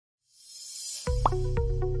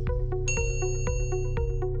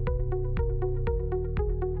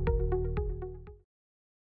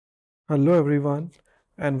Hello everyone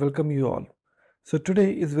and welcome you all. So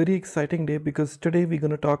today is very exciting day because today we're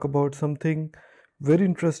going to talk about something very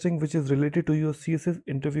interesting which is related to your CSS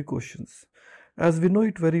interview questions. As we know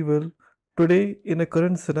it very well, today in a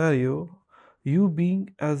current scenario, you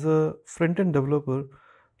being as a front-end developer,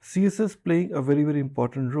 CSS playing a very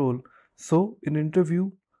important role. So in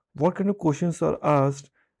interview, what kind of questions are asked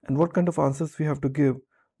and what kind of answers we have to give,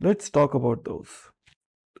 let's talk about those.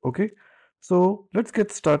 Okay, so let's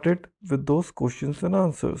get started with those questions and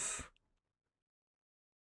answers.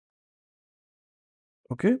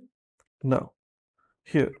 Okay, now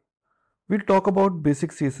here we'll talk about basic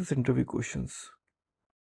CSS interview questions.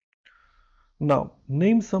 Now,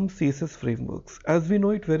 name some CSS frameworks. As we know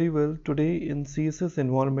it very well, today in CSS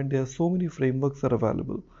environment, there are so many frameworks that are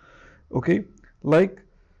available. Okay, like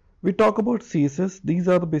we talk about CSS, these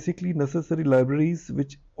are the basically necessary libraries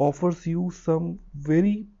which offers you some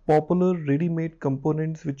very popular ready-made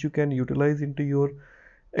components which you can utilize into your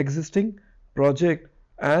existing project,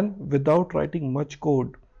 and without writing much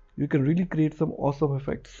code you can really create some awesome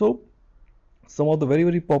effects. So some of the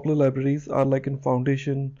very popular libraries are like in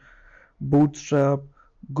Foundation, Bootstrap,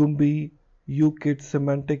 Gumby, UKit,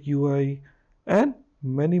 Semantic UI, and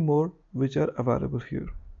many more which are available here.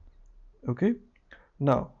 Okay,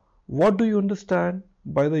 now what do you understand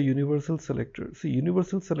by the universal selector? See,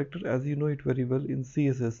 universal selector, as you know it very well in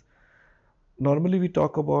CSS, normally we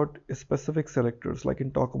talk about specific selectors, like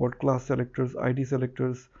in talk about class selectors, ID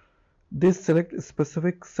selectors. They select a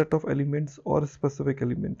specific set of elements or a specific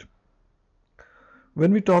element.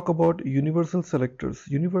 When we talk about universal selectors,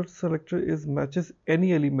 universal selector is matches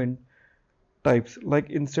any element types, like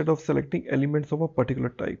instead of selecting elements of a particular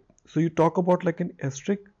type. So you talk about like an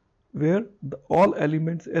asterisk where all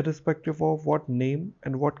elements irrespective of what name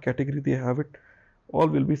and what category they have it, all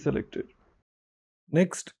will be selected.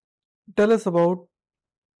 Next, tell us about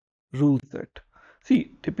rule set.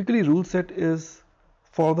 See, typically rule set is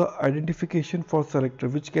for the identification for selector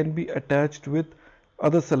which can be attached with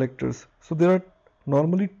other selectors. So there are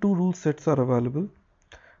normally two rule sets are available.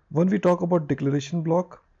 One we talk about declaration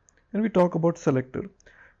block and we talk about selector.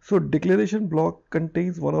 So declaration block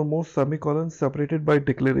contains one or more semicolons separated by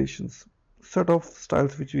declarations, set of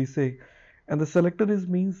styles which we say, and the selector is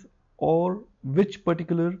means or which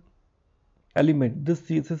particular element this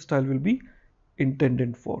CSS style will be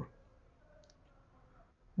intended for.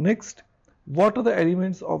 Next, what are the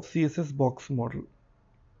elements of CSS box model?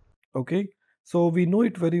 Okay, so we know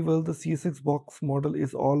it very well. The CSS box model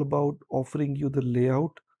is all about offering you the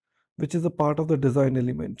layout, which is a part of the design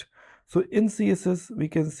element. So in CSS, we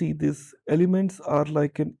can see these elements are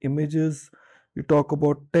like in images. You talk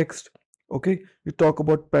about text. Okay, you talk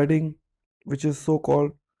about padding, which is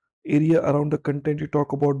so-called area around the content. You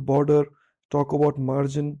talk about border, talk about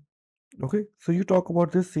margin. Okay, so you talk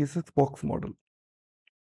about this CSS box model.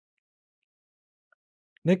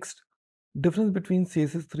 Next, difference between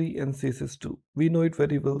CSS3 and CSS2. We know it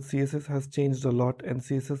very well. CSS has changed a lot and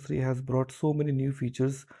CSS3 has brought so many new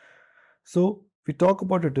features. So we talk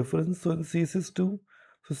about the difference. So in CSS2, so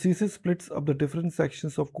CSS splits up the different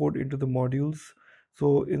sections of code into the modules.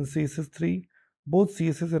 So in CSS3, both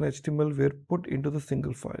CSS and HTML were put into the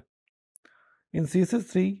single file. In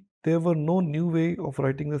CSS3, there were no new way of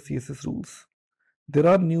writing the CSS rules. There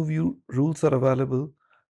are new view rules are available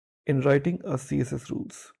in writing a CSS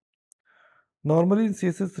rules. Normally in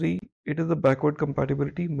CSS3, it is a backward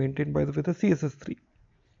compatibility maintained by with the CSS3.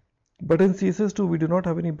 But in CSS2, we do not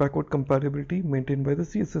have any backward compatibility maintained by the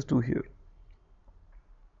CSS2 here.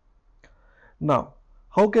 Now,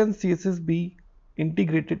 how can CSS be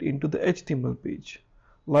integrated into the HTML page?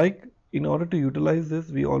 Like, in order to utilize this,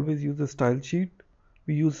 we always use a style sheet.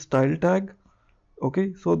 We use style tag.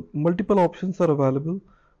 Okay, so multiple options are available.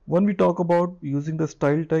 One, we talk about using the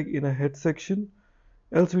style tag in a head section.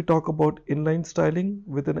 Else we talk about inline styling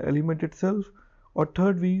with an element itself. Or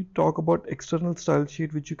third, we talk about external style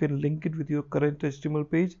sheet which you can link it with your current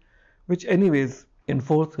HTML page, which anyways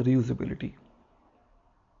enforce reusability.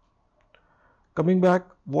 Coming back,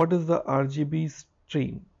 what is the RGB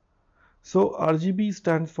stream? So RGB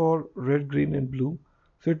stands for red, green and blue.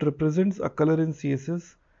 So it represents a color in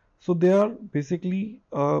CSS. So they are basically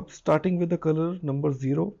starting with the color number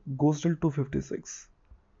 0 goes till 256.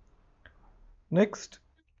 Next,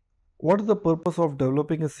 what is the purpose of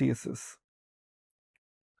developing a CSS?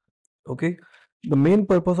 Okay, the main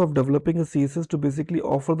purpose of developing a CSS to basically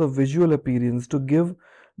offer the visual appearance to give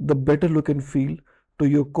the better look and feel to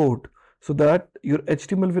your code, so that your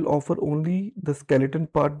HTML will offer only the skeleton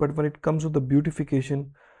part, but when it comes to the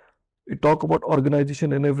beautification, you talk about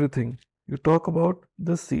organization and everything, you talk about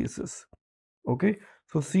the CSS. Okay,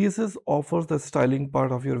 So CSS offers the styling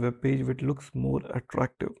part of your web page which looks more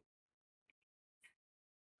attractive.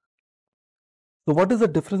 So what is the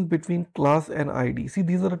difference between class and ID? See,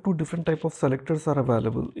 these are the two different type of selectors are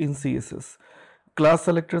available in CSS. Class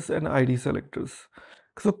selectors and ID selectors.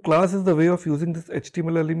 So class is the way of using these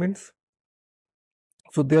HTML elements.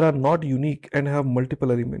 So they are not unique and have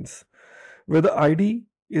multiple elements. Where the ID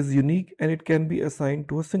is unique and it can be assigned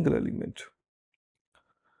to a single element.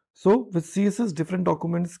 So with CSS, different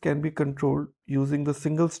documents can be controlled using the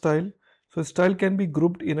single style. So style can be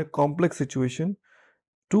grouped in a complex situation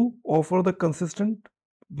to offer the consistent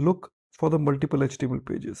look for the multiple HTML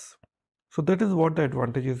pages. So that is what the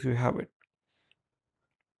advantages you have it.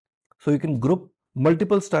 So you can group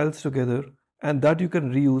multiple styles together and that you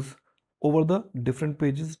can reuse over the different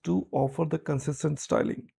pages to offer the consistent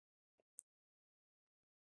styling.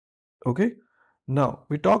 Okay. Now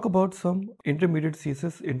we talk about some intermediate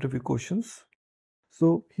CSS interview questions.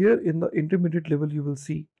 So here in the intermediate level, you will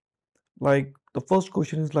see like the first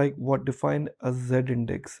question is like what define a Z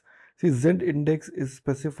index. See, Z index is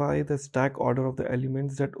specify the stack order of the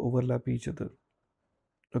elements that overlap each other.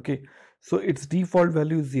 Okay, so its default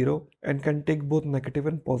value is 0 and can take both negative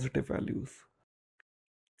and positive values.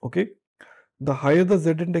 Okay, the higher the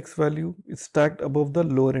Z index value is stacked above the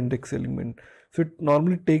lower index element. So it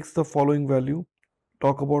normally takes the following value,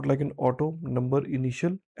 talk about like an auto, number,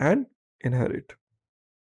 initial and inherit.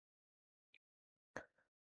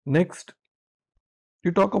 Next,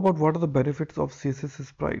 you talk about what are the benefits of CSS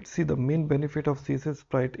Sprite. See, the main benefit of CSS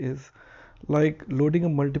Sprite is like loading a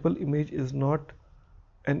multiple image is not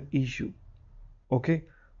an issue. Okay,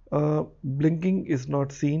 blinking is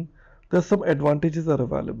not seen. There's some advantages are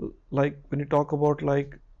available. Like when you talk about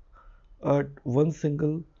like one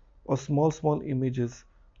single or small images,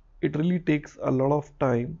 it really takes a lot of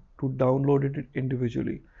time to download it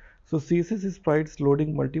individually. So CSS Sprite's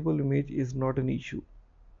loading multiple image is not an issue.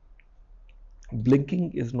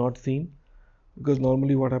 Blinking is not seen because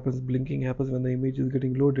normally what happens, blinking happens when the image is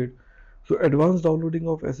getting loaded. So advanced downloading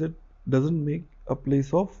of asset doesn't make a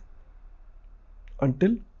place of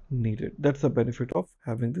until needed. That's the benefit of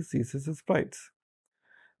having the CSS sprites.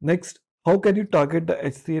 Next, how can you target the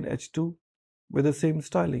H3 and H2 with the same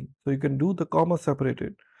styling? So you can do the comma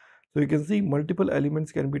separated. So you can see multiple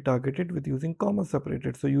elements can be targeted with using comma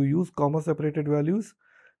separated. So you use comma separated values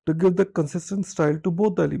to give the consistent style to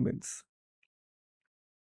both the elements.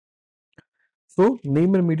 So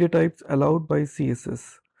name and media types allowed by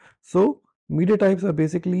CSS. So media types are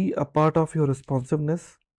basically a part of your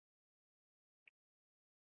responsiveness.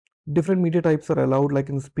 Different media types are allowed like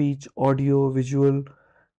in speech, audio, visual,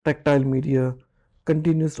 tactile media,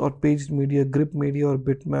 continuous or paged media, grip media or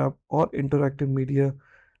bitmap or interactive media.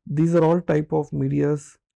 These are all type of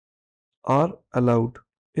medias are allowed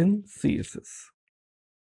in CSS.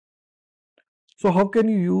 So how can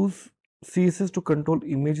you use CSS to control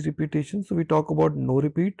image repetition? So we talk about no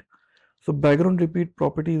repeat. So background repeat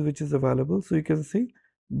properties which is available. So you can see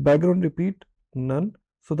background repeat none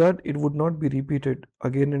so that it would not be repeated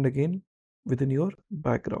again and again within your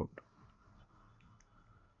background.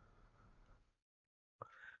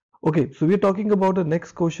 Okay, so we're talking about the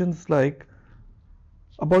next questions like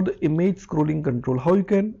about the image scrolling control. How you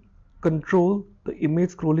can control the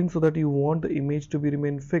image scrolling so that you want the image to be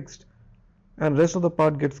remain fixed and rest of the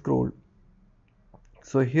part gets scrolled.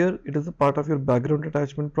 So here it is a part of your background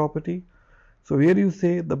attachment property. So here you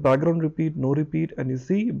say the background repeat, no repeat, and you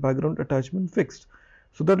see background attachment fixed.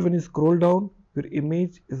 So that when you scroll down, your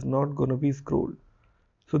image is not going to be scrolled.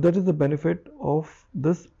 So that is the benefit of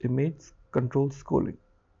this image control scrolling.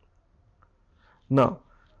 Now,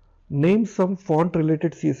 name some font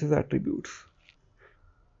related CSS attributes.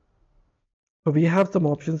 So we have some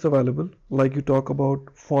options available, like you talk about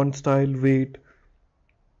font style, weight,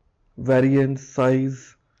 variance,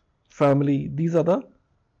 size, family. These are the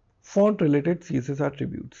font related CSS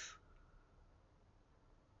attributes.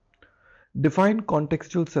 Define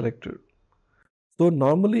contextual selector. So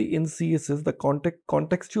normally in CSS, the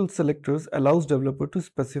contextual selectors allows developer to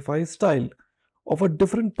specify style of a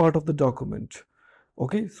different part of the document.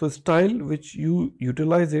 Okay, so style which you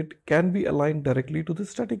utilize it can be aligned directly to the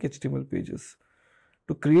static HTML pages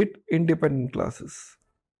to create independent classes.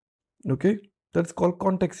 Okay, that's called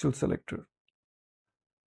contextual selector.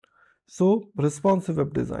 So responsive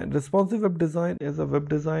web design. Responsive web design is a web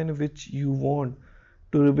design which you want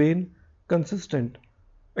to remain consistent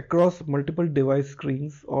across multiple device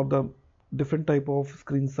screens or the different type of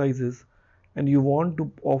screen sizes, and you want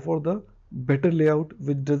to offer the better layout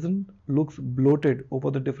which doesn't looks bloated over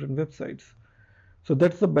the different websites. So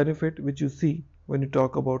that's the benefit which you see when you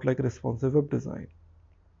talk about like responsive web design.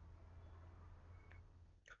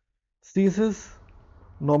 CSS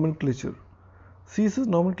nomenclature. CSS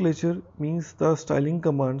nomenclature means the styling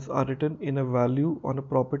commands are written in a value on a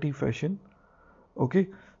property fashion. Okay,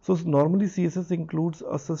 so normally CSS includes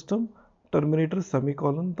a system terminator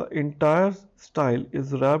semicolon. The entire style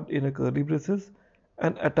is wrapped in a curly braces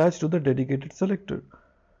and attached to the dedicated selector.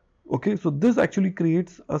 Okay, so this actually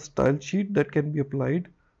creates a style sheet that can be applied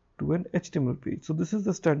to an HTML page. So this is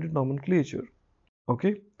the standard nomenclature.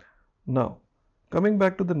 Okay, now coming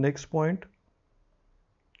back to the next point,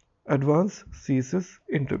 advanced CSS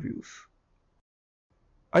interviews.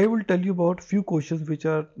 I will tell you about few questions which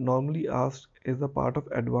are normally asked as a part of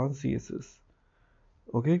advanced CSS.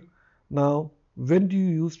 Okay, now when do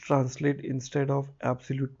you use translate instead of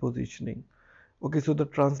absolute positioning? Okay, so the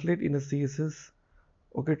translate in a CSS,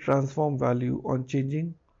 okay, transform value on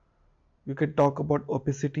changing. You can talk about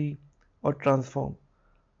opacity or transform.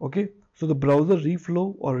 Okay, so the browser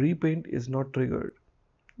reflow or repaint is not triggered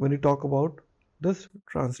when you talk about this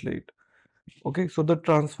translate. Okay, so the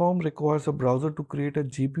transform requires a browser to create a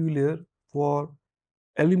GPU layer for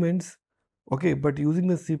elements. Okay, but using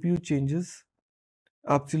the CPU changes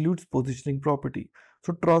absolute positioning property.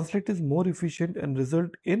 So translate is more efficient and result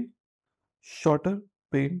in shorter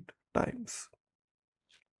paint times.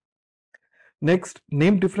 Next,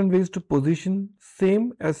 name different ways to position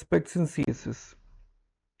same aspects in CSS.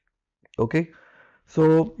 Okay,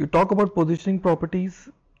 so you talk about positioning properties.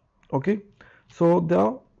 Okay, so there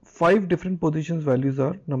are 5 different positions values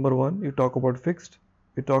are. Number one, you talk about fixed,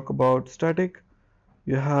 you talk about static,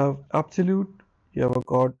 you have absolute, you have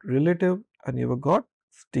got relative, and you have got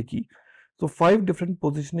sticky. So 5 different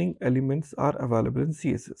positioning elements are available in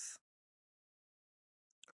CSS.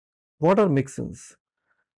 What are mixins?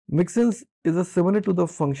 Mixins is a similar to the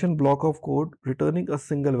function block of code returning a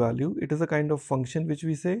single value. It is a kind of function which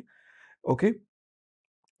we say. Okay,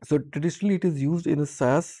 so traditionally it is used in a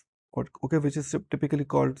SAS, or okay, which is typically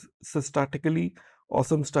called statically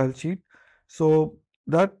awesome style sheet. So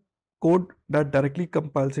that code that directly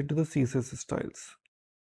compiles into the CSS styles.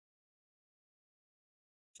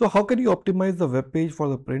 So how can you optimize the web page for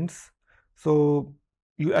the prints? So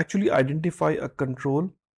you actually identify a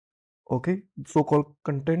control, okay, so-called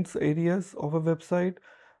contents areas of a website.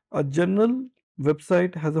 A general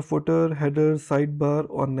website has a footer, header, sidebar,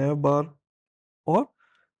 or nav bar, or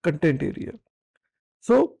content area.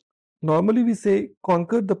 So normally we say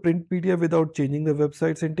conquer the print media without changing the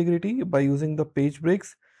website's integrity by using the page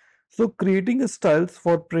breaks. So creating a styles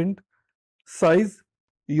for print, size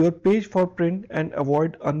your page for print, and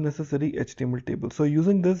avoid unnecessary HTML tables. So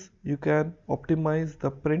using this you can optimize the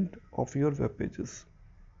print of your web pages.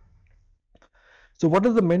 So what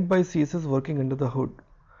is the meant by CSS working under the hood?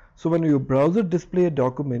 So when your browser display a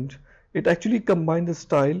document, it actually combines the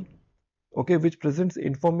style, okay, which presents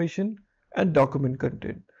information and document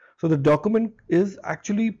content. So the document is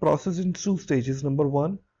actually processed in 2 stages. Number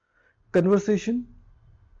one, conversation,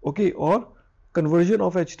 okay, or conversion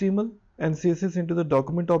of HTML and CSS into the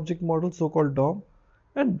document object model, so-called DOM,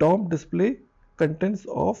 and DOM display contents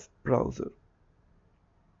of browser.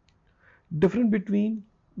 Difference between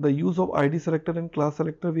the use of ID selector and class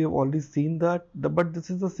selector, we have already seen that, but this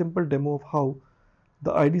is a simple demo of how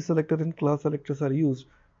the ID selector and class selectors are used.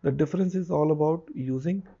 The difference is all about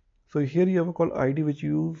using, so here you have a called ID which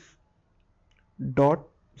you use dot,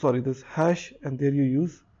 sorry, this hash, and there you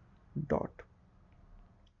use dot.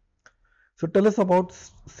 So tell us about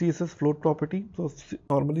CSS float property. So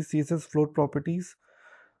normally CSS float properties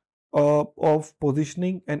of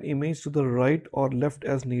positioning an image to the right or left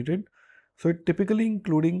as needed. So it typically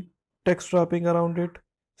including text wrapping around it.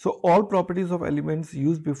 So all properties of elements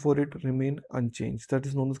used before it remain unchanged. That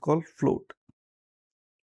is known as called float.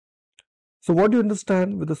 So what do you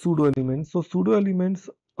understand with the pseudo elements? So pseudo elements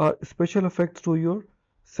are special effects to your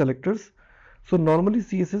selectors. So normally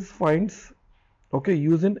CSS finds, okay,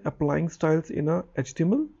 use in applying styles in a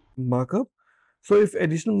HTML markup. So if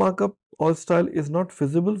additional markup or style is not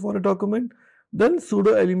feasible for a document, then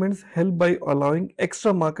pseudo elements help by allowing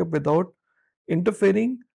extra markup without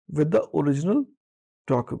interfering with the original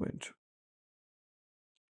document.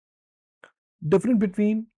 Difference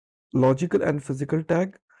between logical and physical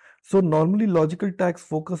tag. So normally logical tags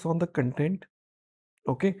focus on the content,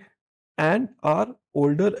 okay, and are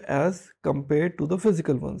older as compared to the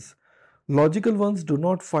physical ones. Logical ones do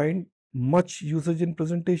not find much usage in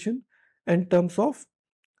presentation in terms of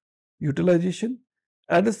utilization.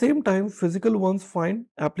 At the same time, physical ones find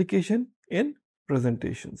application in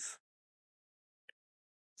presentations.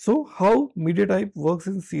 So how media type works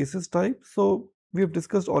in CSS type? So we have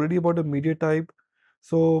discussed already about the media type.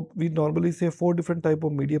 So we normally say 4 different type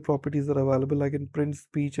of media properties are available, like in print,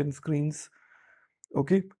 speech, and screens.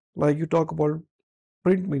 Okay. Like you talk about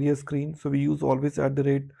print media screen, so we use always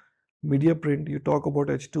 @media print. You talk about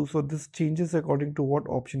H2, so this changes according to what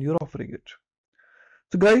option you're offering it.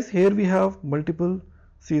 So guys, here we have multiple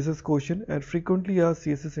CSS question, and frequently our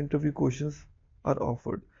CSS interview questions are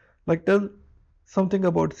offered. Like tell something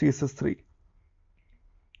about CSS3.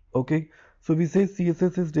 Okay, so we say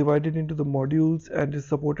CSS is divided into the modules and is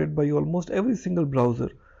supported by almost every single browser.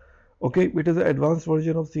 Okay, it is an advanced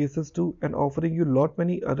version of CSS2 and offering you lot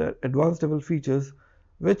many other advanced level features,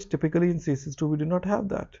 which typically in CSS2 we do not have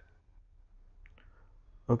that.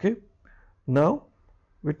 Okay, now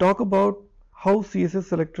we talk about how CSS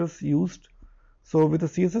selectors used. So with the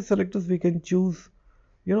CSS selectors we can choose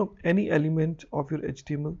any element of your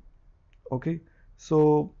HTML. Okay,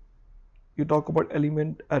 so you talk about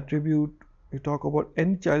element, attribute, you talk about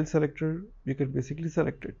any child selector, you can basically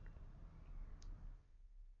select it.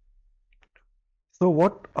 So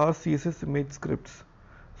what are CSS image scripts?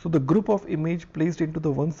 So the group of image placed into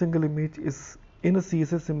the one single image is in a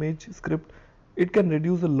CSS image script. It can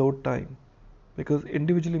reduce the load time because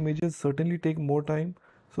individual images certainly take more time.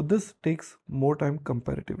 So this takes more time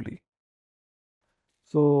comparatively.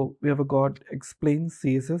 So we have got explain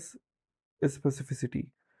CSS specificity.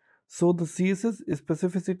 So the CSS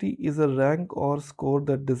specificity is a rank or score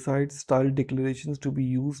that decides style declarations to be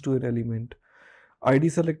used to an element. ID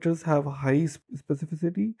selectors have high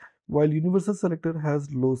specificity while universal selector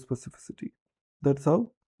has low specificity. That's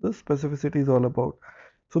how the specificity is all about.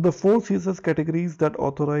 So the four CSS categories that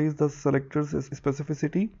authorize the selector's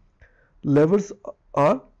specificity levels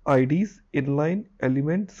are IDs, inline,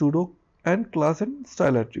 element, pseudo, and class and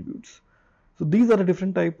style attributes. So these are a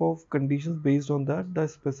different type of conditions. Based on that the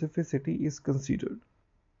specificity is considered.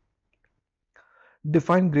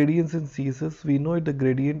 Define gradients in CSS. We know the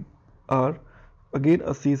gradient are again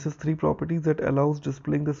a CSS3 property that allows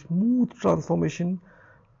displaying the smooth transformation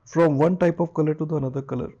from one type of color to the another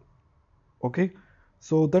color. Okay,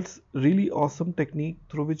 so that's really awesome technique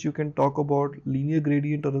through which you can talk about linear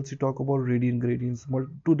gradient or else you talk about radiant gradients.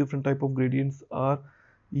 Two different type of gradients are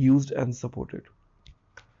used and supported.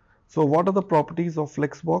 So what are the properties of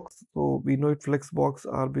flexbox? So we know flexbox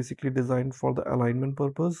are basically designed for the alignment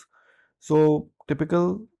purpose. So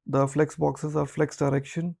typical the flex boxes are flex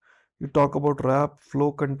direction. You talk about wrap,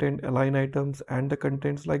 flow content, align items and the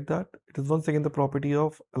contents like that. It is once again the property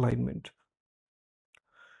of alignment.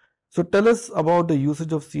 So tell us about the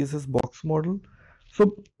usage of CSS box model.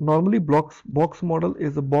 So normally box model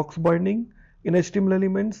is a box binding in HTML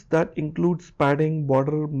elements that includes padding,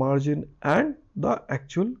 border, margin and the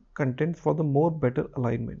actual contents for the more better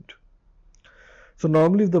alignment. So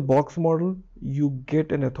normally with the box model, you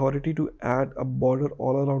get an authority to add a border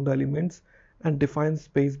all around the elements and define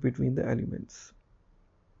space between the elements.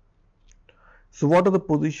 So what are the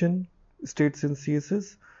position states in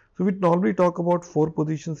CSS? So we normally talk about four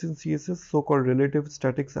positions in CSS, so-called relative,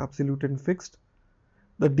 static, absolute and fixed.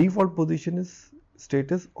 The default position is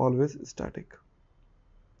state is always static.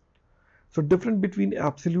 So different between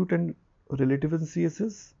absolute and relative in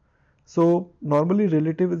CSS. So normally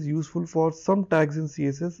relative is useful for some tags in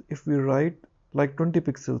CSS. If we write like 20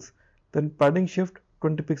 pixels, then padding shift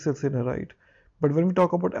 20 pixels in a right. But when we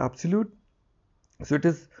talk about absolute, so it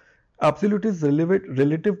is absolute is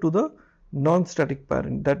relative to the non-static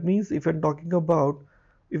parent. That means if I'm talking about,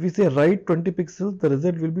 if we say right 20 pixels, the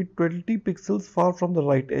result will be 20 pixels far from the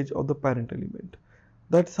right edge of the parent element.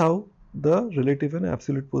 That's how the relative and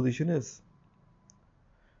absolute position is.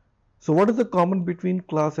 So what is the common between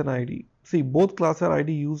class and ID? See, both class and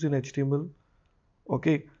ID used in HTML.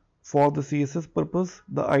 Okay, for the CSS purpose,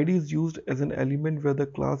 the ID is used as an element where the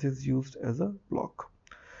class is used as a block.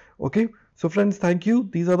 Okay, so friends, thank you.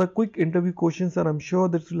 These are the quick interview questions and I'm sure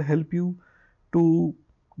this will help you to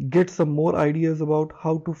get some more ideas about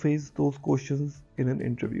how to face those questions in an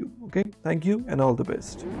interview. Okay, thank you and all the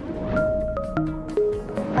best.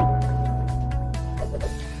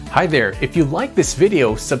 Hi there, if you like this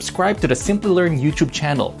video, subscribe to the Simplilearn YouTube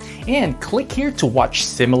channel and click here to watch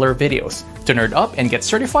similar videos. To nerd up and get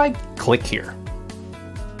certified, click here.